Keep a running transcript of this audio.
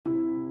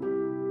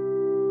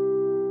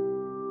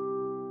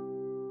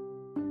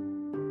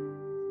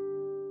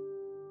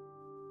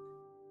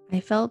I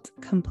felt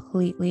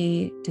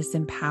completely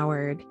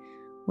disempowered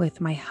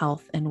with my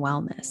health and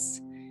wellness.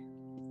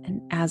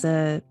 And as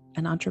an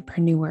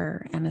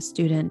entrepreneur and a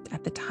student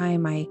at the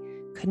time, I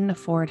couldn't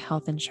afford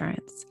health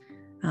insurance.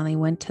 I only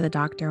went to the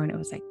doctor when it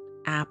was like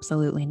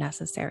absolutely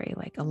necessary,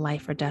 like a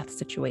life or death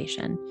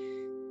situation.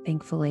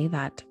 Thankfully,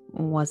 that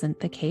wasn't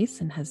the case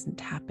and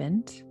hasn't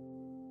happened.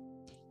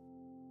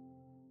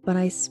 But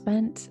I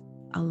spent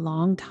a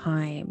long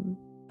time,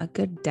 a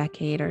good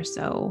decade or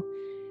so,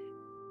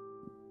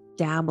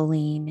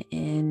 dabbling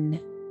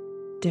in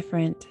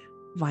different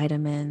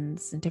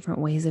vitamins and different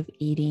ways of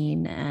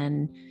eating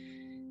and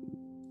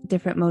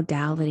different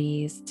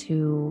modalities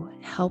to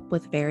help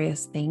with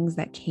various things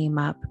that came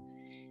up.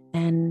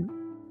 And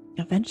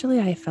eventually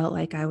I felt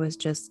like I was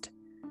just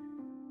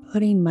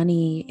putting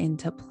money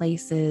into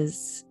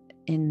places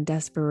in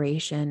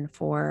desperation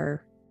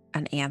for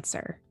an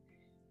answer.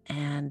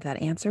 And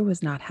that answer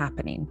was not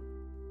happening.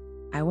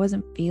 I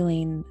wasn't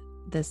feeling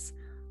this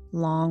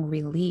long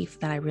relief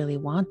that I really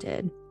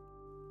wanted.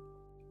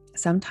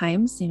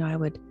 Sometimes, I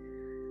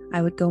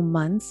would go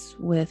months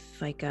with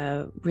like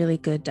a really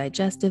good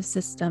digestive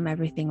system.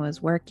 Everything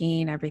was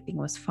working, everything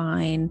was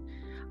fine.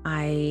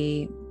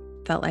 I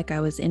felt like I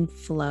was in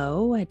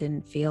flow. I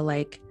didn't feel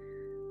like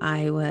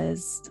I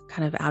was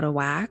kind of out of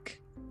whack.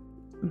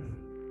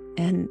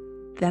 And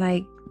then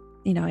I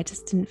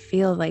just didn't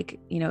feel like,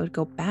 it would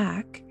go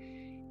back,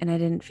 and I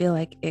didn't feel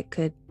like it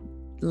could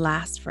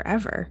last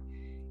forever.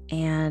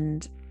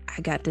 And I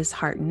got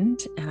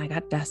disheartened and I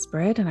got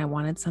desperate and I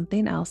wanted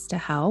something else to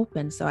help.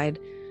 And so I'd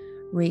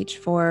reach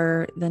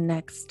for the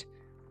next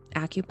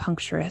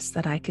acupuncturist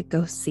that I could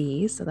go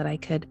see so that I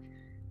could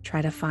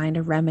try to find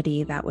a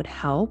remedy that would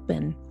help.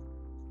 And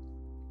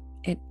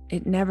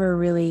it never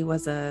really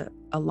was a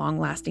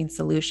long-lasting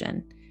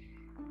solution.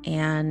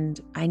 And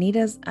I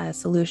needed a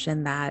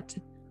solution that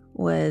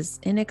was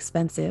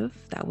inexpensive,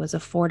 that was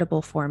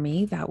affordable for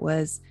me, that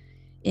was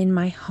in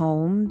my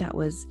home, that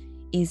was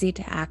easy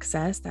to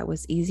access, that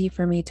was easy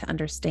for me to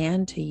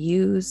understand, to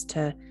use,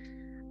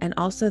 and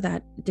also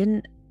that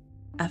didn't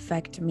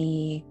affect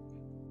me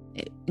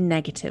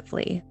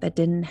negatively, that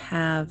didn't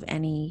have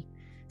any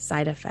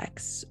side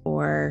effects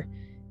or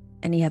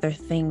any other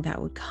thing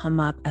that would come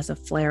up as a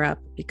flare-up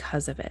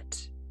because of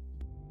it.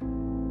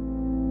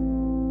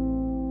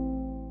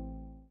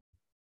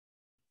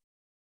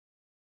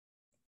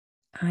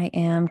 I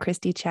am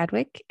Christy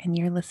Chadwick, and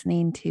you're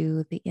listening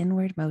to the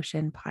Inward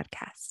Motion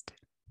podcast.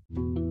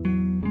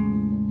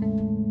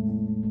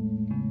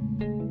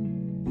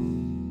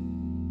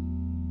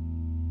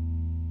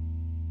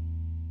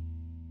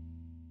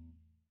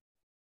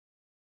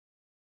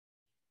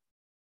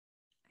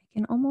 I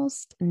can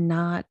almost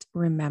not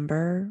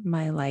remember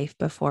my life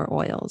before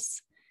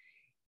oils.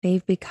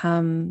 They've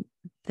become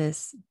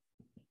this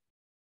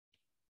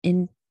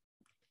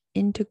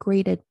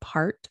integrated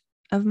part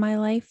of my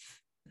life.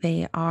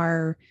 They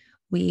are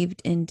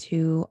weaved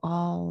into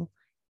all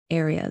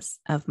areas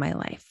of my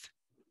life.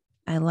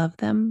 I love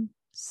them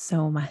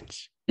so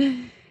much.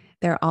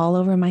 They're all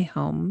over my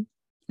home.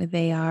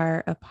 They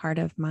are a part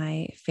of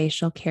my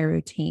facial care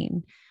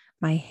routine,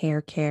 my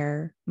hair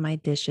care, my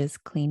dishes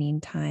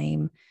cleaning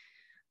time,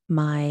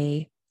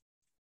 my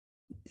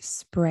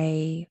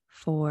spray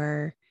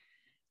for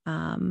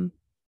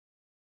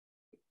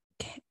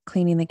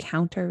cleaning the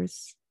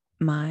counters,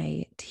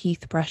 my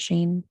teeth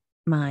brushing,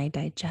 my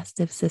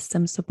digestive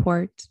system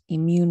support,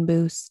 immune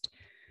boost,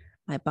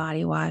 my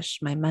body wash,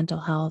 my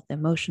mental health,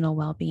 emotional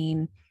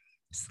well-being,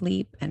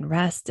 sleep and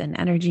rest and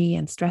energy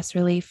and stress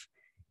relief.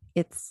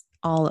 It's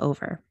all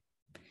over.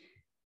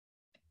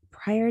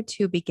 Prior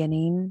to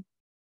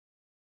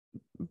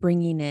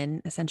bringing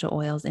in essential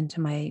oils into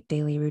my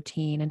daily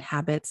routine and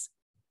habits,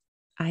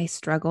 I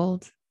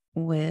struggled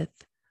with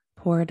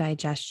poor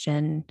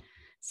digestion,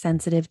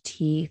 sensitive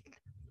teeth,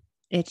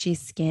 itchy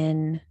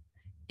skin,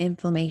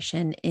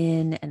 inflammation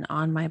in and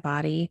on my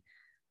body,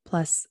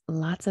 plus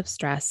lots of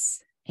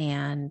stress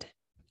and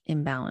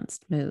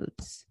imbalanced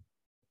moods.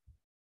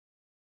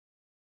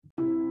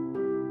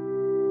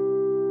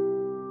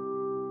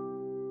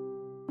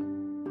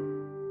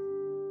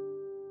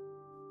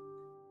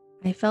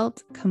 I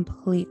felt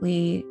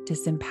completely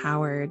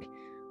disempowered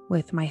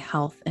with my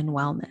health and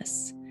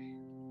wellness.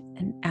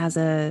 And as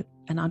an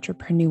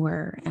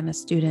entrepreneur and a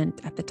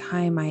student at the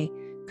time, I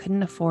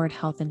couldn't afford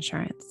health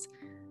insurance.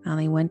 I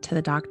only went to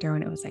the doctor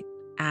when it was like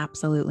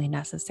absolutely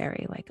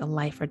necessary, like a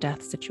life or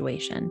death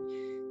situation.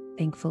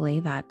 Thankfully,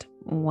 that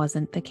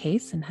wasn't the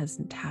case and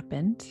hasn't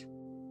happened.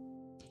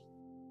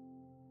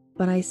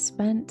 But I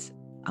spent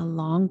a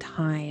long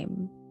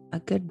time, a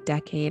good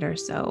decade or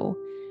so,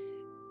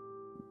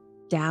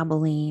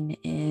 dabbling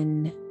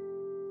in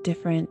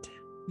different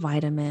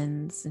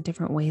vitamins and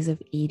different ways of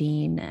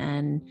eating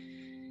and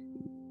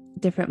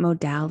different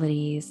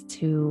modalities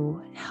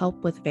to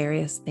help with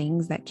various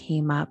things that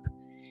came up.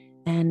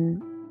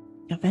 And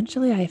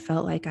eventually I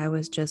felt like I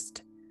was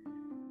just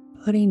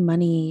putting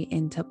money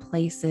into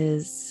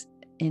places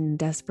in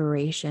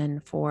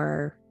desperation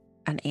for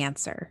an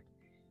answer.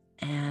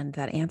 And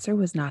that answer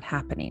was not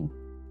happening.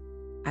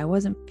 I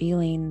wasn't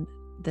feeling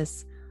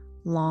this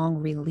long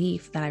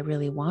relief that I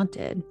really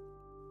wanted.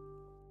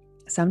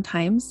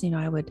 Sometimes,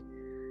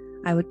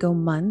 I would go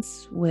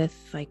months with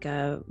like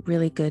a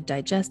really good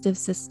digestive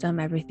system.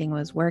 Everything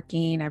was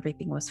working,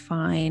 everything was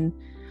fine.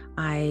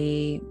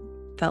 I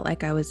felt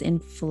like I was in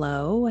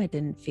flow. I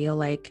didn't feel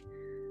like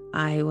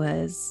I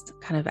was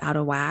kind of out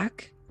of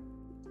whack.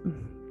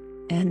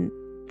 And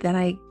then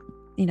I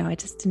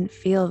just didn't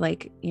feel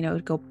like, it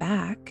would go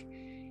back,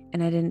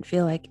 and I didn't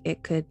feel like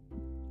it could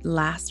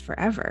last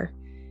forever.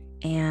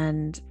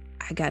 And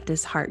I got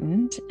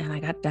disheartened and I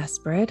got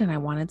desperate and I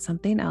wanted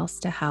something else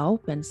to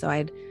help. And so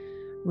I'd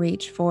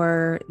reach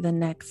for the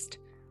next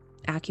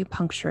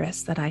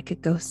acupuncturist that I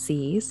could go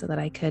see so that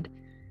I could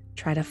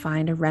try to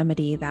find a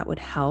remedy that would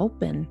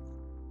help. And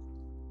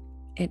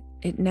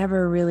it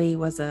never really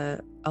was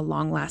a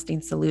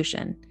long-lasting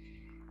solution.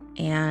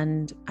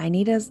 And I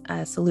needed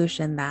a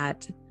solution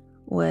that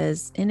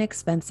was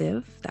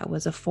inexpensive, that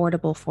was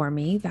affordable for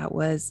me, that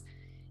was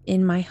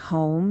in my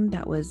home,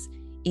 that was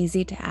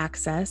easy to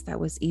access, that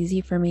was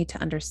easy for me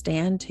to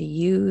understand, to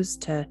use,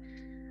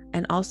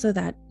 and also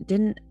that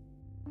didn't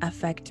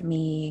affect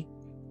me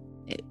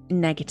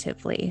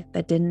negatively,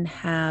 that didn't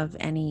have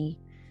any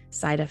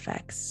side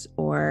effects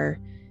or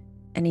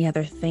any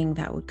other thing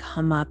that would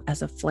come up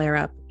as a flare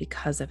up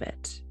because of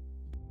it.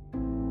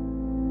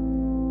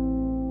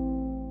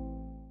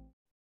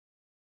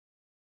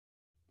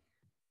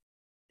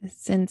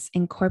 Since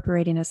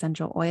incorporating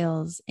essential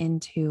oils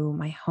into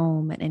my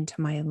home and into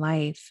my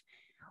life,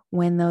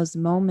 when those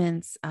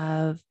moments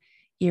of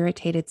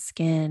irritated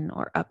skin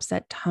or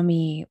upset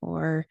tummy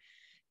or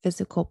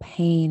physical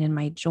pain in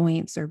my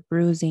joints or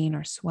bruising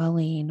or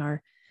swelling,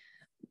 or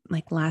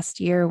like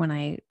last year when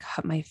I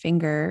cut my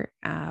finger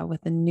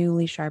with a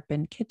newly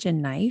sharpened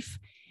kitchen knife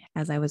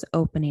as I was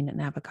opening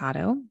an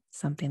avocado,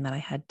 something that I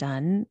had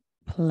done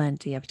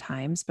plenty of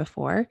times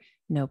before,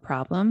 no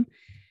problem.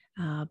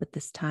 But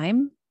this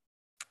time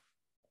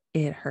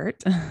it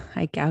hurt.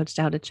 I gouged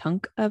out a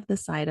chunk of the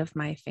side of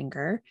my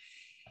finger,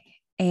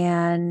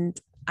 and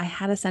I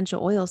had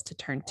essential oils to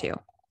turn to.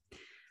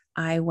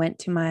 I went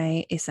to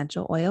my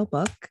essential oil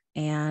book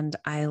and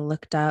I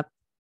looked up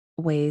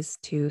ways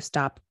to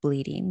stop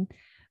bleeding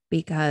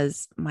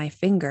because my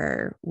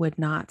finger would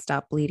not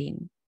stop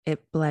bleeding.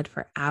 It bled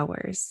for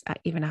hours,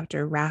 even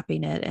after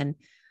wrapping it and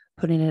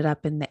putting it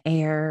up in the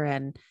air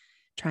and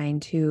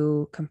trying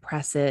to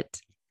compress it.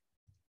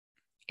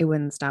 It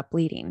wouldn't stop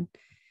bleeding.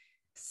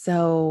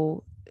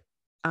 So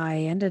I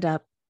ended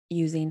up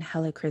using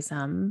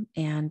helichrysum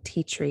and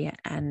tea tree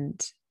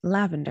and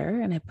lavender,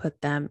 and I put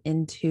them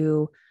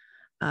into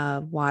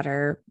a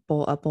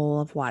bowl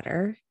of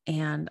water,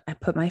 and I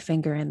put my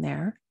finger in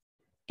there,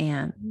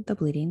 and the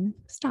bleeding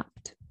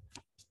stopped.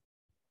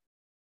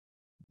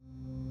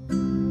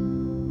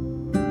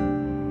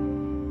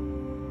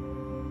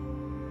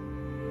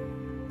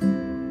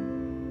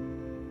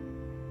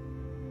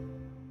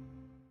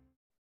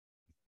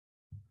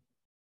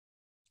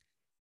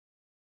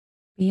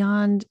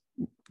 Beyond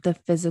the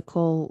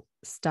physical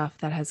stuff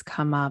that has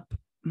come up,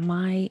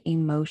 my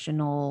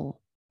emotional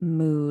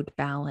mood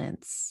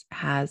balance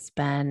has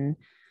been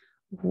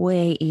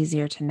way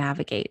easier to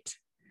navigate.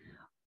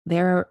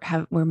 Were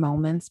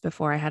moments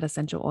before I had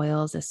essential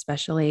oils,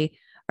 especially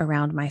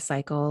around my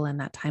cycle and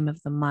that time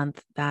of the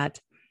month,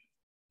 that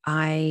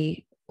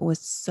I was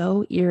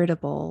so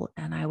irritable,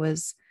 and I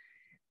was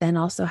then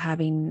also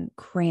having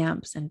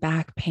cramps and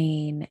back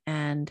pain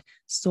and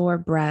sore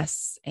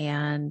breasts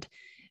and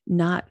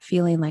not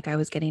feeling like I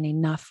was getting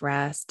enough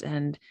rest.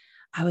 And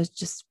I was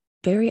just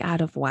very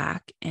out of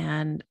whack.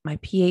 And my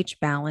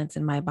pH balance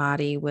in my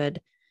body would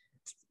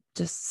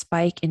just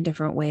spike in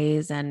different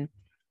ways. And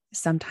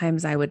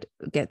sometimes I would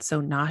get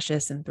so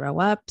nauseous and throw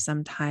up.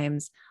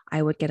 Sometimes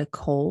I would get a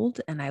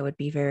cold and I would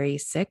be very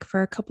sick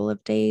for a couple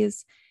of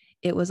days.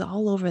 It was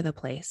all over the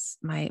place.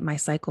 My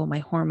cycle, my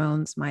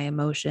hormones, my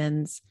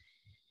emotions.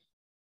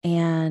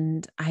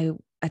 And I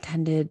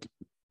attended,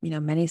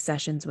 many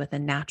sessions with a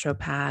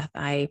naturopath.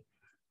 I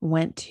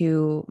went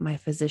to my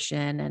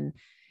physician, and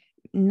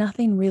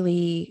nothing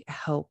really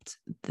helped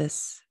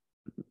this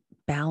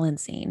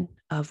balancing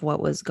of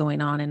what was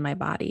going on in my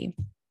body.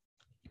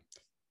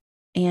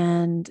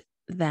 And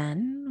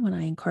then when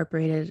I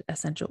incorporated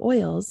essential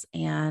oils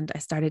and I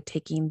started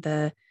taking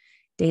the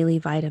daily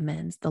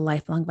vitamins, the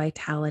lifelong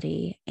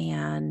vitality,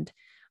 and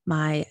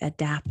my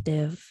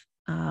adaptive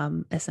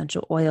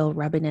essential oil,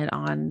 rubbing it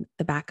on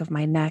the back of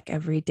my neck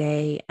every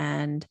day,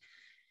 and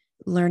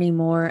learning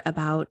more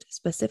about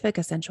specific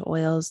essential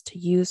oils to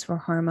use for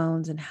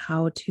hormones and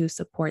how to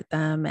support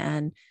them,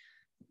 and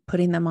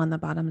putting them on the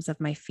bottoms of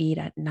my feet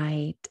at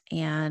night,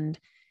 and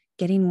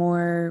getting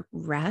more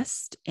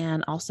rest,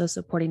 and also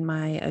supporting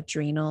my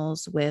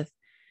adrenals with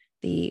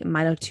the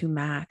Mito 2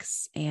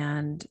 Max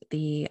and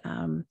the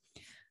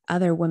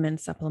other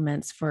women's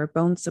supplements for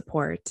bone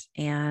support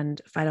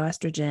and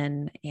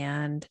phytoestrogen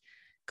and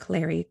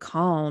Clary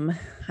Calm.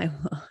 I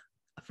will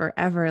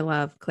forever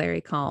love Clary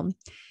Calm.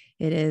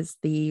 It is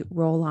the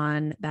roll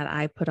on that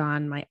I put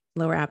on my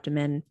lower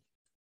abdomen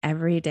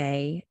every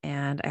day.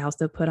 And I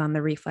also put on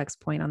the reflex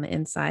point on the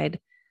inside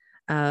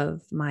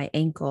of my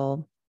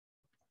ankle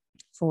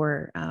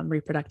for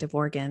reproductive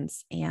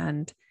organs.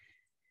 And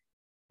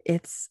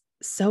it's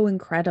so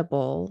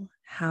incredible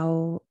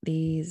how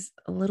these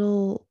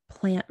little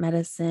plant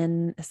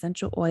medicine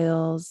essential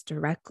oils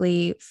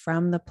directly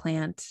from the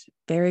plant,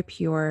 very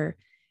pure,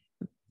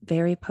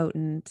 very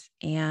potent,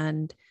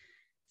 and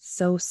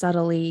so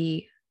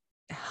subtly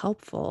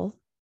helpful,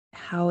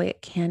 how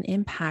it can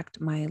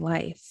impact my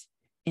life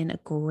in a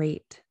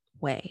great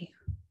way.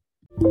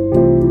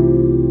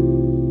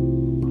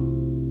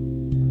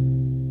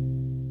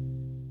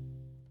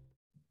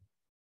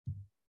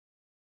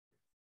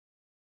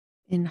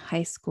 In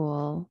high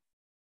school,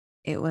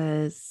 it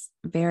was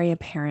very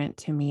apparent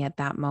to me at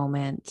that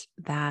moment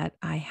that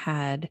I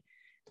had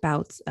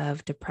bouts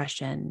of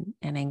depression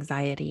and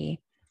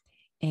anxiety.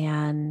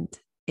 And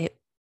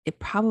it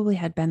probably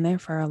had been there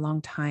for a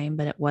long time,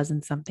 but it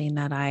wasn't something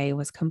that I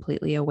was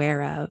completely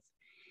aware of.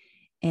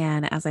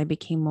 And as I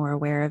became more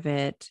aware of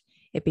it,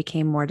 it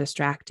became more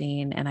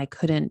distracting and I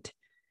couldn't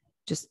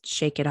just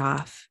shake it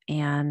off.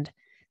 And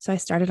so I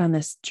started on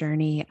this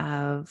journey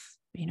of,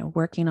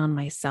 working on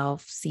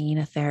myself, seeing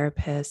a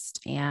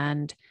therapist,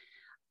 and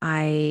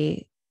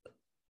I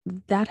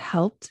that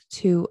helped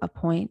to a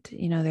point.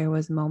 There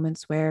was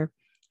moments where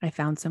I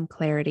found some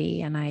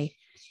clarity and I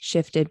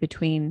shifted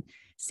between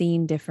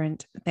seeing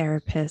different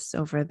therapists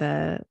over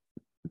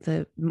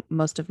the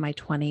most of my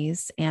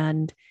 20s.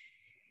 And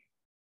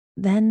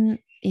then,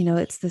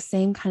 it's the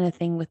same kind of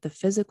thing with the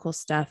physical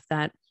stuff,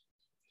 that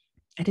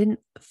I didn't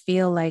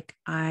feel like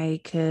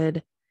I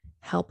could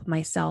help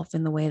myself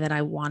in the way that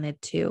I wanted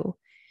to.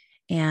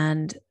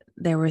 And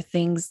there were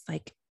things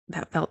like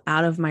that felt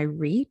out of my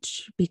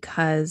reach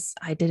because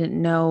I didn't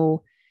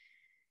know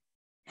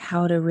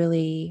how to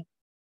really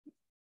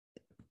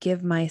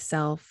give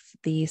myself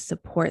the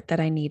support that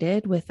I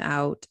needed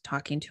without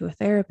talking to a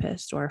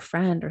therapist or a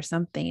friend or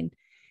something.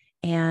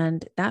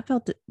 And that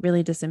felt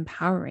really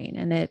disempowering.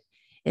 And it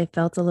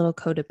felt a little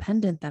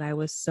codependent, that I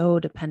was so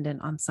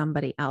dependent on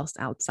somebody else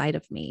outside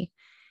of me.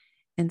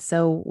 And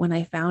so when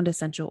I found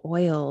essential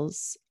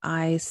oils,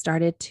 I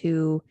started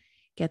to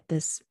get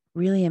this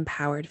really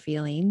empowered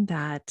feeling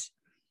that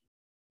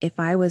if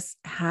I was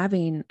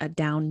having a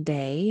down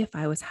day, if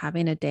I was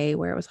having a day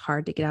where it was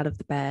hard to get out of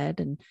the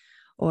bed,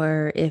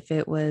 or if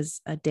it was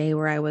a day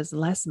where I was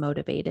less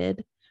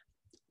motivated,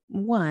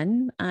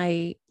 one,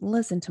 I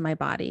listen to my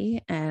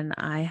body and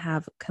I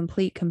have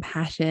complete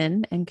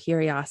compassion and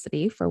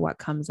curiosity for what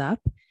comes up.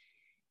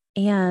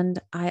 And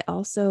I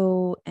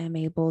also am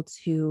able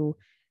to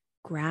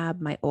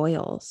grab my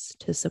oils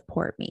to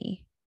support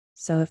me.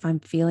 So if I'm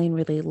feeling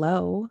really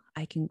low,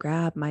 I can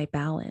grab my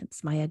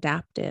balance, my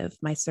adaptive,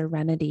 my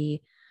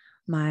serenity,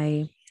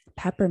 my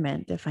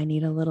peppermint if I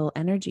need a little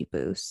energy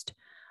boost.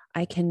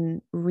 I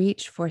can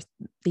reach for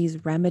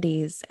these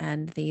remedies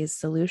and these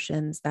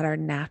solutions that are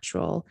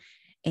natural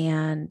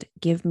and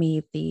give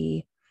me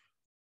the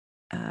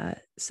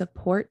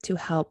support to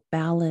help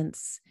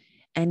balance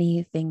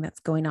anything that's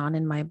going on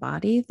in my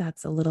body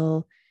that's a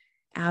little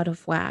out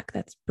of whack,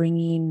 that's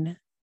bringing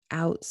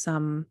out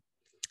some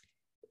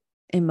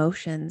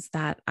emotions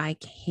that I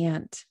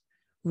can't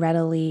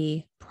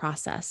readily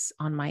process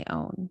on my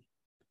own.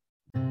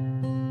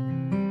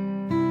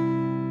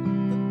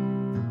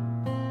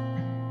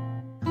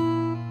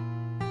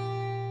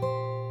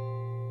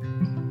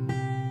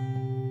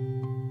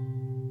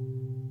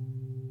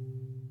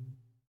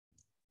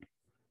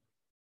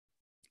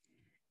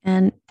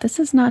 And this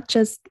is not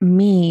just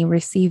me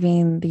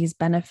receiving these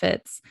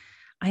benefits.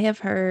 I have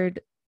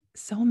heard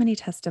so many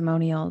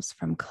testimonials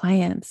from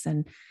clients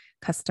and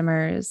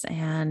customers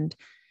and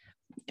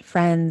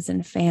friends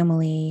and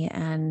family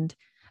and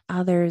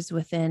others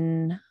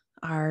within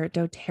our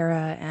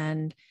doTERRA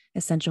and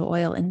essential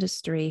oil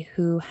industry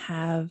who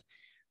have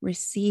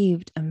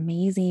received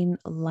amazing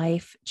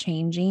life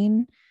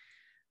changing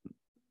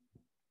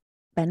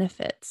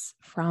benefits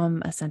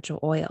from essential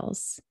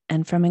oils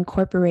and from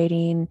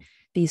incorporating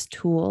these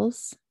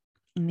tools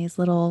and these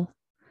little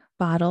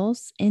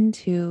bottles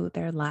into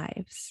their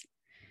lives.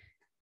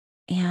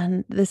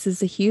 And this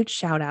is a huge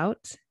shout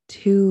out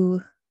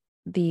to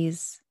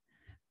these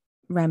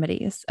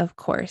remedies, of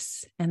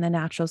course, and the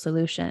natural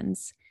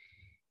solutions.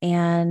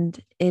 And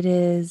it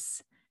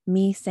is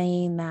me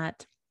saying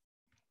that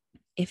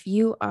if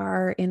you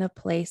are in a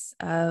place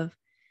of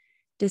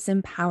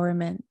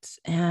disempowerment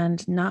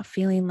and not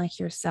feeling like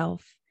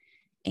yourself,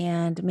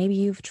 and maybe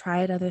you've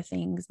tried other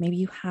things, maybe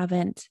you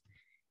haven't,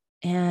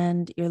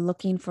 and you're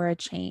looking for a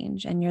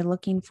change and you're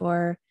looking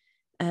for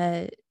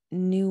a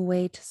new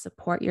way to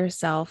support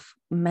yourself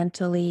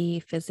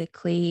mentally,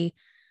 physically,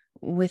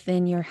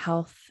 within your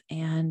health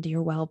and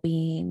your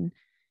well-being,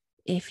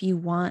 if you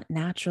want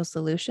natural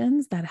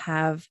solutions that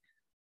have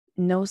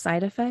no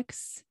side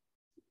effects,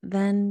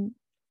 then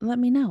let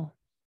me know.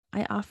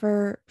 I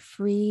offer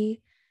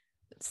free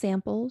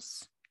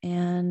samples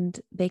and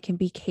they can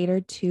be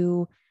catered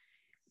to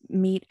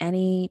meet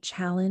any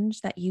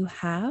challenge that you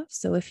have.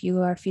 So if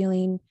you are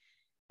feeling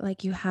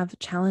like you have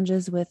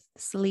challenges with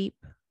sleep,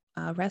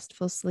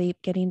 restful sleep,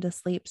 getting to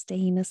sleep,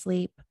 staying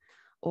asleep,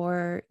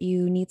 or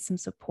you need some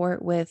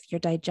support with your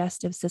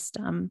digestive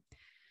system,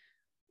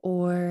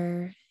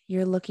 or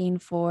you're looking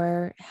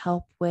for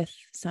help with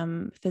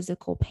some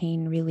physical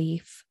pain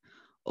relief,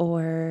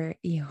 or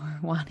you're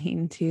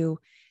wanting to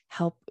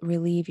help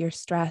relieve your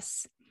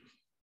stress,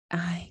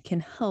 I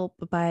can help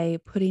by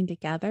putting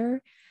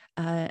together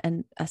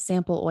a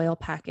sample oil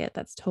packet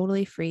that's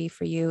totally free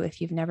for you.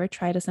 If you've never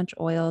tried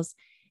essential oils,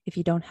 if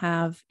you don't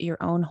have your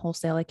own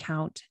wholesale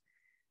account,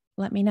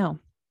 let me know.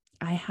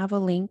 I have a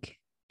link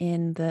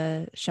in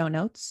the show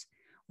notes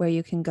where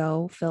you can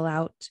go fill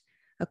out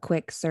a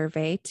quick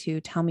survey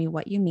to tell me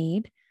what you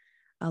need,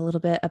 a little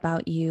bit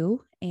about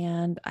you,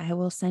 and I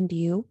will send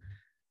you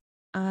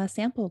a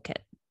sample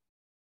kit.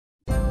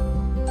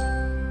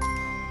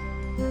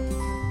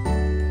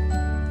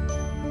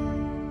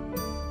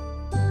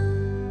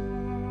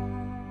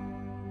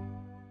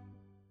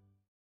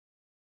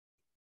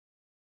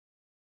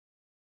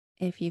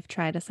 If you've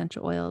tried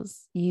essential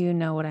oils, you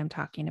know what I'm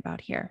talking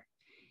about here.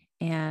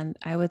 And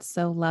I would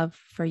so love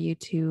for you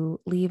to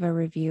leave a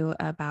review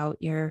about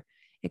your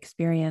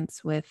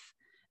experience with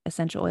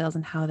essential oils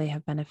and how they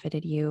have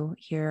benefited you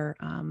here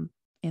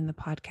in the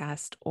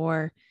podcast.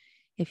 Or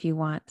if you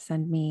want,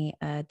 send me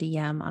a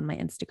DM on my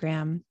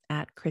Instagram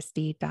at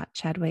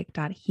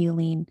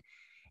christy.chadwick.healing.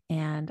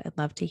 And I'd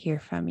love to hear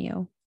from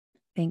you.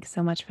 Thanks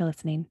so much for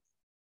listening.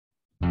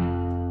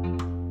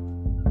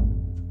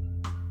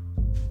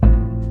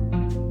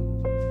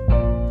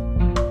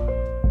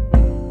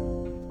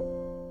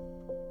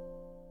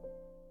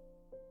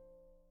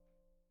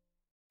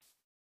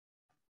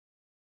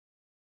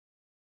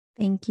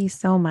 Thank you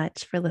so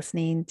much for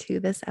listening to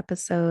this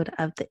episode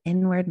of the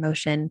Inward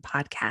Motion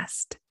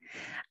podcast.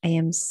 I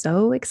am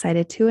so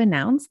excited to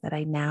announce that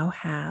I now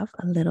have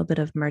a little bit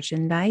of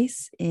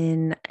merchandise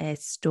in a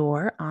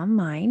store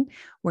online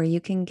where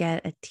you can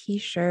get a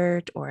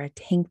t-shirt or a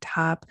tank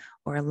top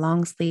or a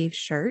long sleeve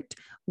shirt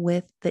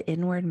with the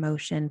Inward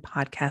Motion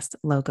podcast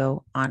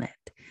logo on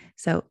it.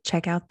 So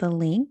check out the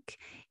link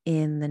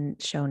in the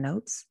show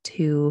notes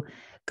to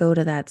go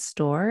to that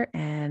store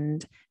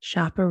and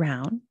shop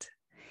around.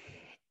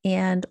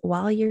 And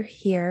while you're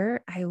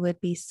here, I would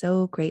be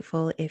so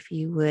grateful if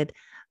you would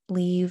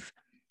leave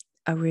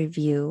a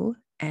review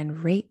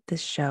and rate the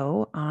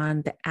show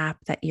on the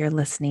app that you're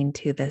listening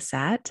to this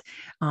at,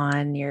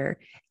 on your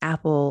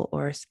Apple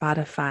or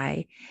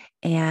Spotify.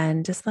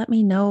 And just let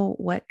me know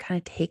what kind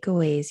of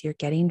takeaways you're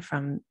getting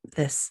from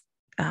this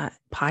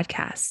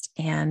podcast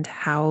and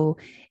how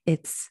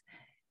it's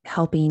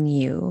helping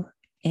you.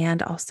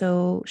 And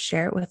also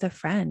share it with a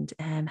friend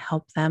and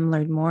help them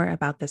learn more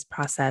about this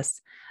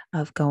process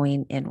of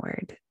going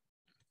inward.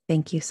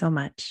 Thank you so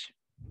much.